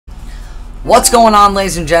What's going on,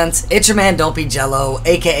 ladies and gents? It's your man Dont-B-Jello,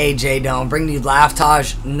 aka J-Dome, bringing you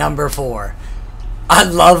Laughtage number 4. I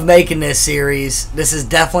love making this series. This is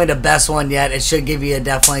definitely the best one yet. It should give you a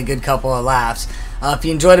definitely good couple of laughs. If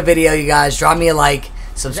you enjoyed the video, you guys, drop me a like,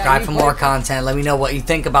 subscribe for more content. Let me know what you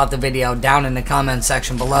think about the video down in the comment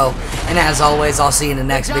section below. And as always, I'll see you in the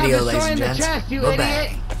next video, ladies and gents.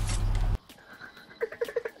 Bye-bye.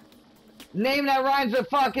 Name that rhymes with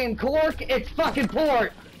fucking cork, it's fucking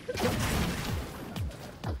port.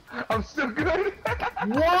 I'm still good.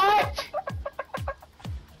 What?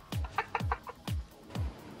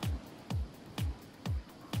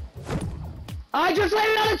 I just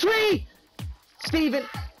landed on a tree! Steven,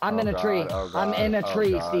 I'm in a tree. I'm in a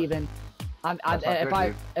tree, Steven.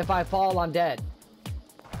 If I fall, I'm dead.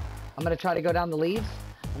 I'm gonna try to go down the leaves.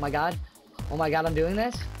 Oh my god. Oh my god, I'm doing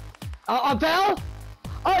this. I fell?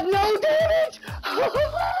 Oh no, damn it!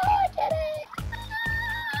 I did it!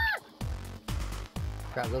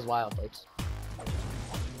 Grab those wild flakes.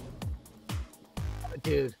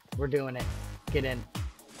 Dude, we're doing it. Get in.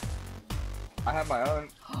 I have my own.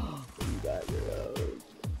 You got your own.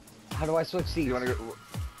 How do I switch seats? You wanna go?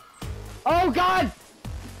 Oh god!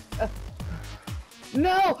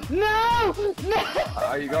 No! No! No!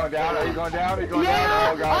 Are you going down? Are you going down? Are you going Yeah!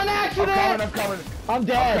 down? Oh god! On accident! I'm coming! I'm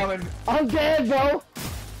dead! I'm coming! I'm dead, bro!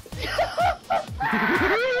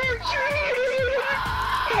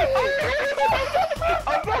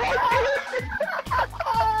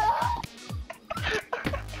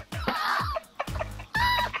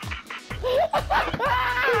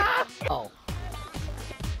 Oh.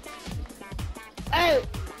 Hey!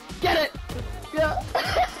 Get it! Yeah.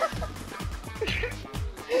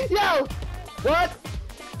 Yo! What?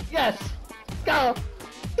 Yes! Go!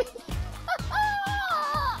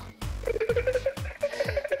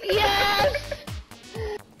 Yes!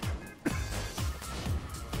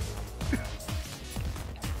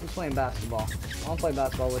 Who's playing basketball? I wanna play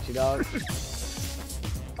basketball with you, dog.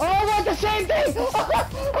 Oh, I want the same thing!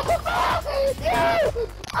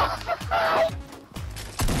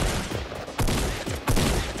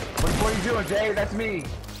 What are you doing, Jay? That's me.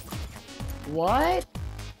 What?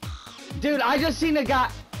 Dude, I just seen a guy.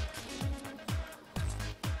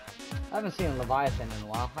 I haven't seen a Leviathan in a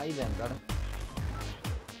while. How you been, brother?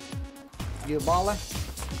 You a baller?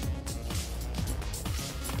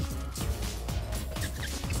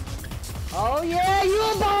 Oh yeah, you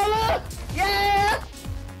a baller? Yeah!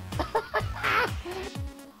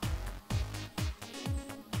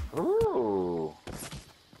 Ooh.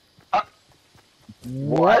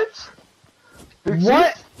 What?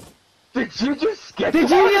 Did you just get Did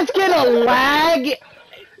you just get a lag?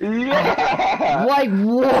 Yeah! Like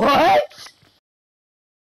what?